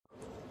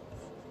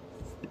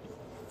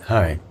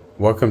Hi,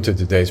 welcome to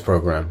today's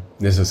program.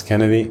 This is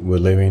Kennedy. We're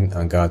living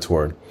on God's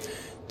Word.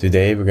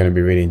 Today we're going to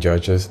be reading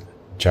Judges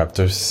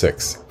chapter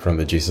 6 from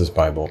the Jesus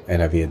Bible,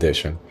 NIV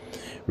edition.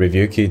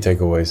 Review key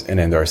takeaways and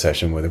end our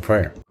session with a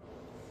prayer.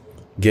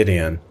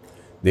 Gideon.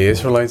 The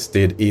Israelites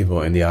did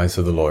evil in the eyes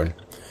of the Lord,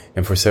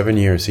 and for 7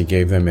 years he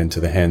gave them into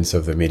the hands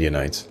of the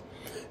Midianites,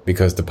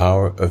 because the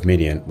power of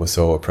Midian was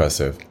so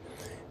oppressive.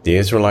 The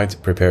Israelites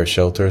prepared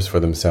shelters for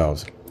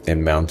themselves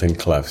in mountain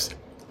clefts,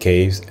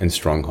 caves, and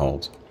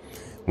strongholds.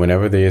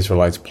 Whenever the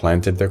Israelites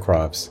planted their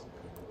crops,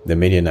 the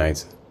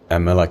Midianites,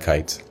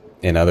 Amalekites,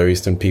 and other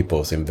eastern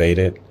peoples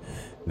invaded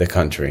the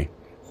country.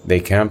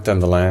 They camped on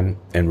the land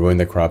and ruined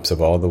the crops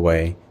of all the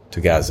way to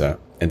Gaza,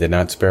 and did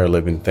not spare a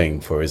living thing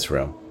for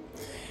Israel.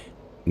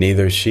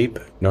 Neither sheep,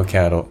 nor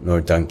cattle,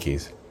 nor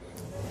donkeys.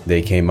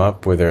 They came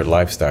up with their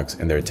livestock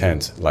in their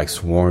tents like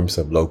swarms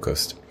of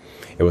locusts.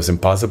 It was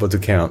impossible to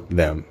count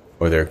them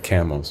or their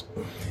camels.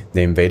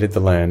 They invaded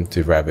the land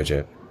to ravage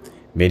it.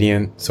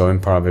 Midian so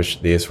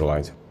impoverished the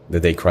Israelites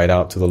that they cried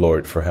out to the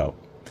Lord for help.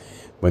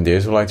 When the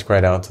Israelites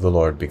cried out to the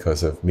Lord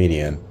because of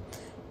Midian,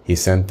 he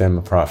sent them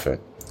a prophet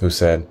who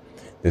said,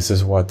 "This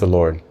is what the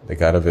Lord, the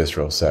God of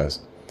Israel, says.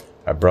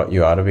 I brought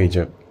you out of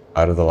Egypt,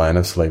 out of the land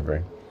of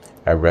slavery.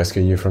 I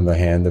rescued you from the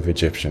hand of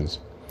Egyptians,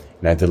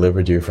 and I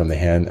delivered you from the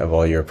hand of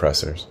all your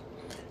oppressors.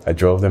 I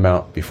drove them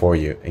out before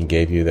you and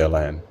gave you their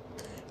land.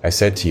 I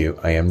said to you,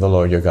 I am the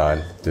Lord your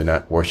God. Do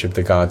not worship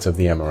the gods of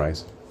the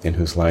Amorites, in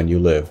whose land you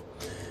live.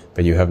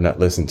 But you have not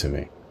listened to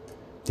me."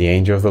 The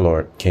angel of the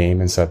Lord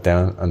came and sat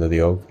down under the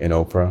oak in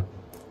Ophrah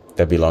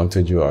that belonged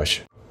to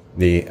Joash,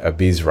 the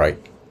Abiezrite,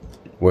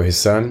 where his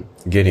son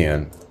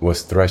Gideon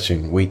was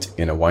threshing wheat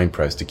in a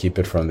winepress to keep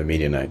it from the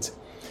Midianites.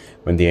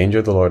 When the angel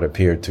of the Lord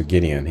appeared to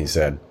Gideon, he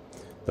said,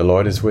 "The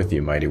Lord is with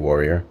you, mighty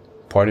warrior."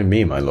 "Pardon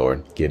me, my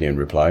lord," Gideon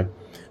replied,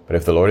 "but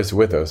if the Lord is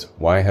with us,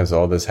 why has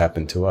all this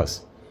happened to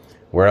us?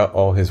 Where are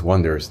all his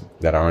wonders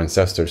that our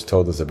ancestors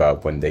told us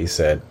about when they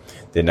said,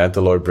 'Did not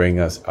the Lord bring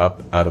us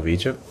up out of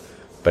Egypt?'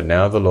 But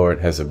now the Lord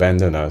has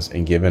abandoned us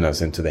and given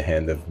us into the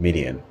hand of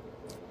Midian."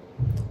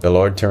 The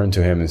Lord turned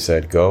to him and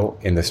said, "Go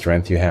in the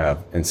strength you have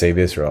and save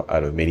Israel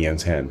out of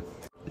Midian's hand.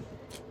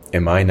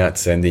 Am I not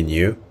sending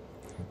you?"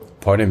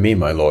 "Pardon me,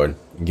 my lord,"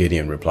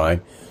 Gideon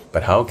replied,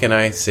 "but how can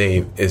I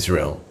save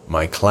Israel?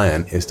 My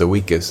clan is the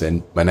weakest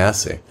in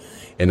Manasseh,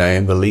 and I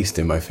am the least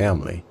in my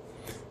family."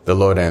 The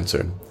Lord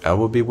answered, "I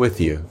will be with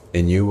you,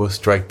 and you will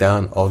strike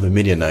down all the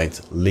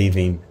Midianites,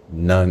 leaving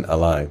none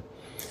alive."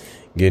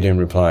 Gideon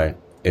replied,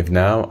 "If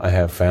now I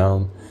have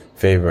found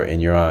favor in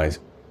your eyes,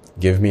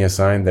 give me a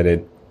sign that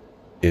it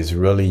is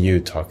really you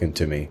talking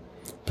to me.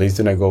 Please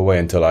do not go away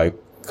until I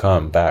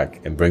come back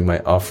and bring my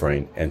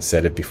offering and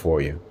set it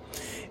before you."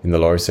 And the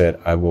Lord said,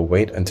 "I will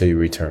wait until you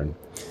return."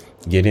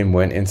 Gideon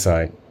went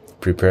inside,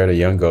 prepared a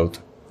young goat,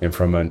 and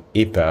from an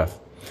ephah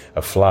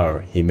of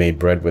flour he made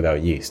bread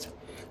without yeast.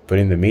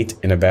 Putting the meat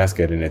in a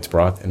basket and its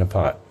broth in a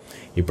pot,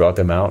 he brought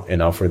them out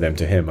and offered them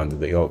to him under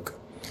the oak.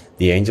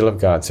 The angel of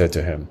God said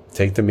to him,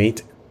 "Take the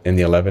meat and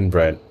the unleavened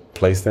bread,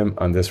 place them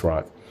on this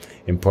rock,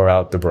 and pour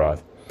out the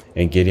broth."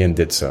 And Gideon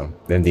did so.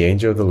 Then the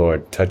angel of the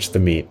Lord touched the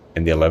meat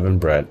and the unleavened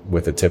bread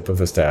with the tip of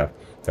the staff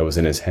that was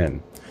in his hand.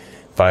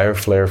 Fire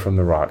flared from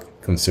the rock,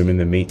 consuming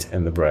the meat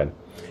and the bread,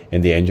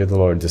 and the angel of the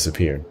Lord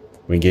disappeared.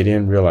 When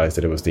Gideon realized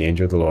that it was the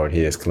angel of the Lord,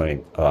 he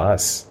exclaimed,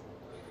 "Alas,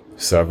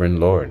 sovereign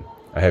Lord,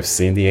 I have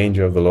seen the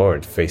angel of the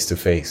Lord face to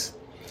face."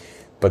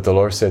 But the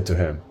Lord said to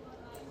him,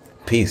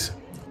 "Peace,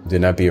 do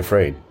not be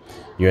afraid.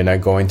 You are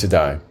not going to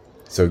die."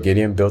 So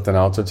Gideon built an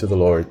altar to the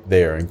Lord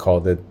there and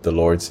called it "The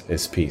Lord's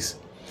is Peace."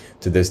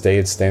 To this day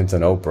it stands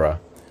on Ophrah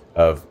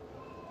of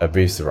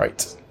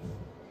Abiezrite.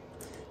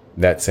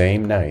 That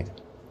same night,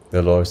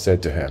 the Lord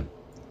said to him,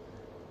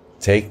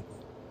 "Take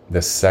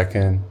the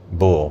second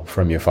bull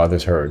from your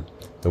father's herd,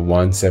 the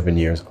one 7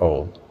 years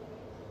old.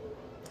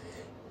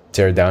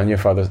 Tear down your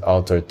father's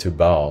altar to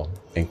Baal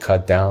and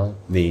cut down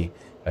the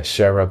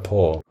Asherah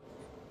pole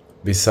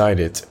beside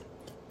it.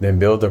 Then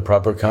build a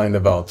proper kind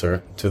of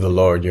altar to the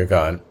Lord your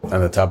God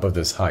on the top of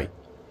this height.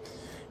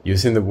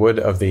 Using the wood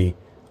of the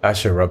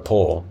Asherah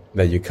pole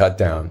that you cut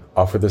down,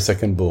 offer the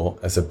second bull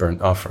as a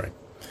burnt offering."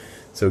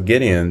 So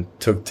Gideon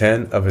took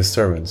 10 of his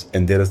servants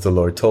and did as the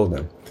Lord told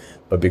him.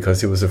 But because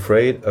he was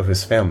afraid of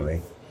his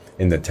family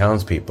and the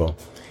townspeople,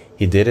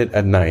 he did it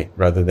at night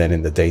rather than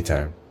in the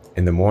daytime.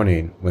 In the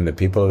morning, when the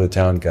people of the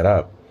town got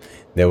up,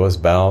 there was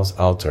Baal's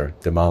altar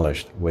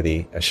demolished, with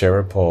the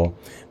Asherah pole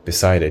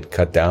beside it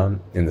cut down,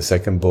 and the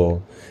second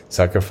bull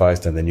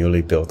sacrificed on the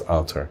newly built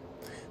altar.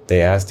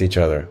 They asked each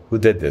other, "Who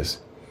did this?"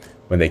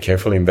 When they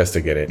carefully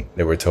investigated,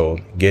 they were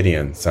told,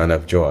 "Gideon, son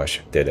of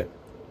Joash, did it."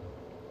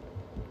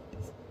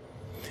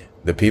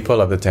 The people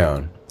of the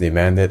town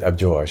demanded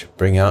of Joash,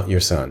 "Bring out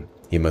your son.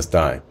 He must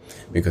die,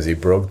 because he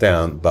broke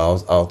down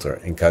Baal's altar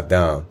and cut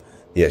down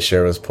the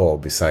Asherah's pole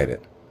beside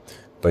it."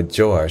 But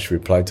Joash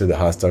replied to the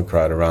hostile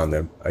crowd around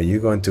them, "Are you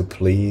going to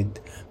plead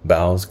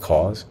Baal's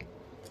cause?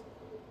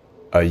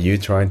 Are you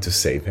trying to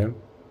save him?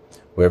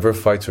 Whoever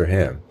fights for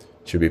him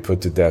should be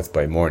put to death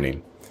by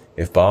morning.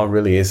 If Baal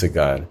really is a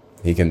god,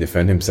 he can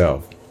defend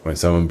himself. when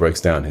someone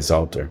breaks down his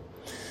altar.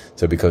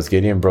 So because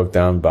Gideon broke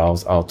down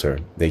Baal's altar,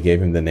 they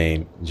gave him the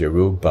name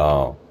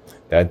Jerubbaal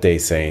that day,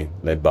 saying,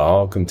 "Let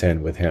Baal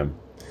contend with him."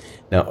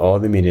 Now all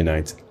the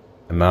Midianites,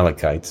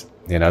 Amalekites,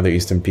 and other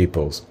eastern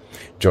peoples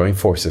joined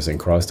forces and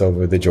crossed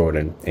over the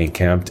Jordan and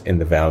camped in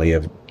the valley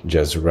of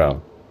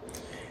Jezreel.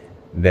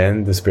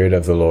 Then the Spirit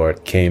of the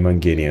Lord came on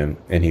Gideon,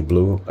 and he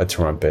blew a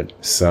trumpet,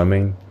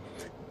 summoning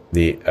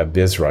the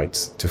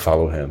Abiezrites to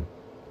follow him.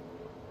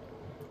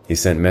 He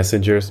sent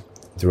messengers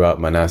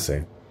throughout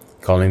Manasseh,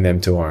 calling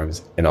them to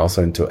arms, and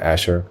also into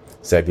Asher,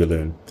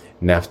 Zebulun,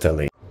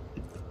 Naphtali,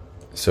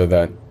 so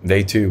that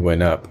they too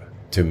went up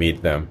to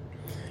meet them.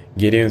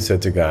 Gideon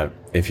said to God,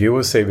 "If you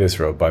will save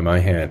Israel by my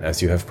hand,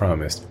 as you have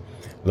promised,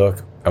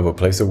 look, I will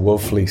place a wool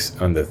fleece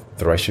on the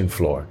threshing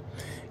floor.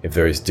 If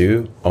there is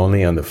dew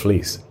only on the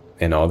fleece,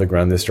 and all the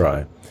ground is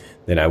dry,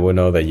 then I will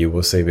know that you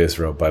will save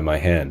Israel by my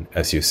hand,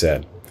 as you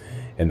said."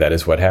 And that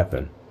is what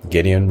happened.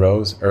 Gideon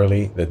rose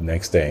early the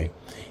next day.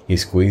 He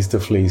squeezed the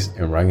fleece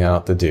and wrung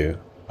out the dew,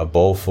 a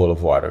bowl full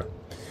of water.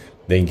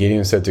 Then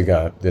Gideon said to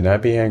God, "Do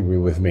not be angry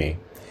with me.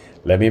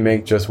 Let me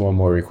make just one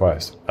more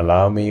request.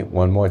 Allow me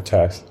one more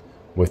test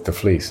with the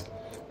fleece,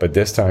 but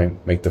this time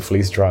make the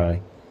fleece dry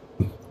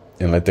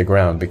and let the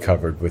ground be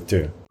covered with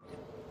dew."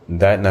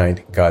 That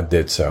night God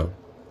did so.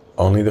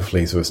 Only the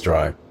fleece was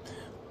dry.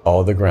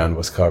 All the ground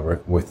was covered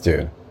with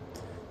dew.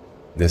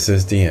 This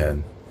is the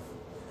end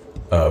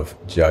of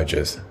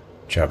Judges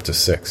chapter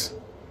 6.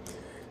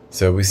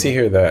 So we see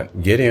here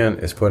that Gideon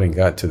is putting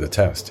God to the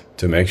test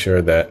to make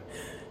sure that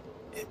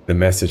the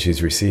message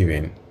he's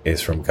receiving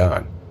is from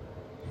God.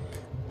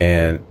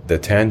 And the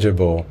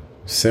tangible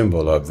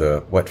symbol of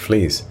the wet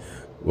fleece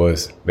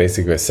was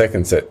basically a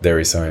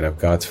secondary sign of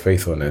God's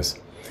faithfulness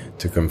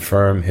to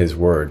confirm his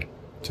word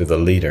to the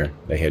leader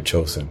they had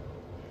chosen.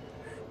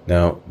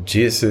 Now,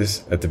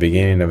 Jesus, at the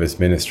beginning of his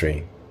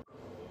ministry,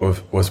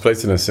 was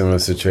placed in a similar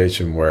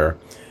situation where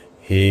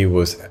he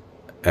was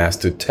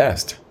asked to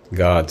test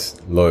God's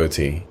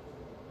loyalty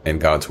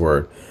and God's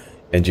word,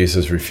 and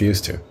Jesus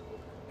refused to.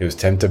 He was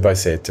tempted by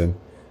Satan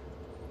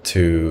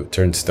to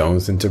turn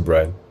stones into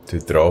bread, to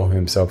throw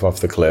himself off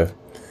the cliff,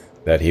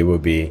 that he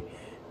would be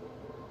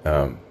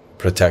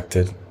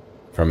protected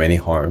from any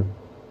harm,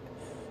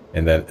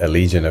 and that a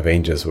legion of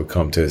angels would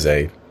come to his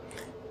aid.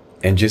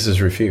 And Jesus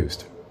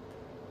refused.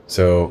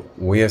 So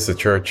we as the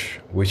church,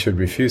 we should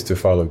refuse to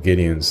follow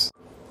Gideon's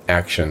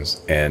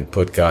actions and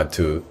put God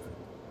to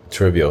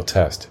trivial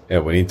test.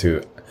 And we need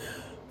to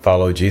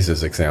follow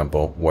Jesus'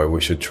 example, where we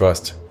should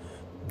trust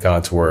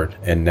God's word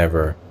and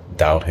never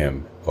doubt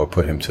him or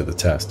put him to the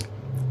test.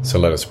 So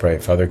let us pray.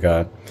 Father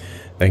God,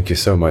 thank you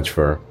so much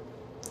for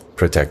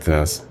protecting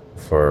us,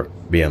 for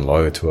being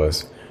loyal to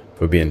us,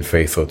 for being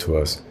faithful to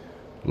us.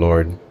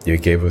 Lord, you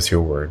gave us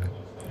your word,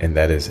 and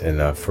that is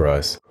enough for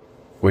us.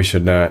 We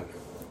should not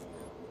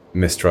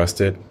mistrust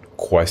it,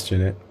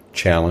 question it,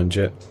 challenge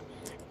it,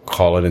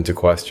 call it into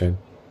question,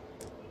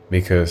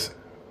 because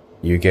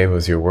you gave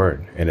us your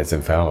word and it's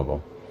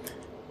infallible.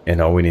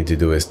 And all we need to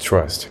do is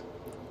trust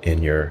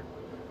in your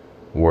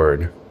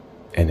word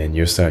and in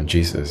your son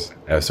Jesus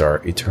as our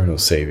eternal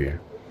Savior.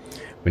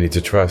 We need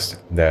to trust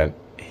that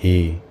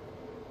he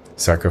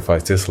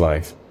sacrificed his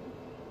life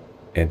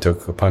and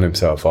took upon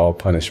himself all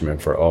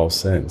punishment for all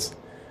sins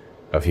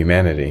of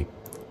humanity,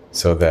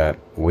 so that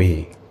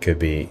we could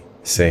be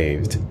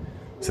saved,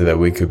 so that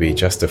we could be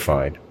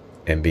justified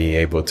and be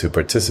able to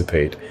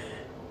participate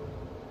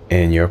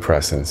in your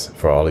presence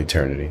for all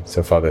eternity.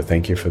 So Father,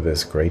 thank you for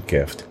this great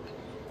gift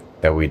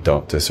that we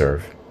don't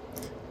deserve.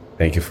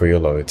 Thank you for your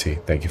loyalty.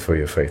 Thank you for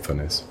your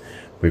faithfulness.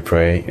 We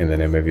pray in the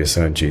name of your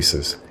son,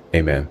 Jesus.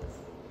 Amen.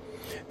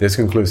 This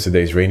concludes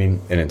today's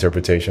reading and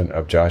interpretation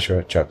of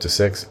Joshua chapter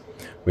 6.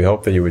 We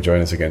hope that you will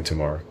join us again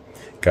tomorrow.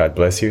 God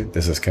bless you.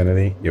 This is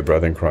Kennedy, your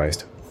brother in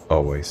Christ,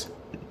 always.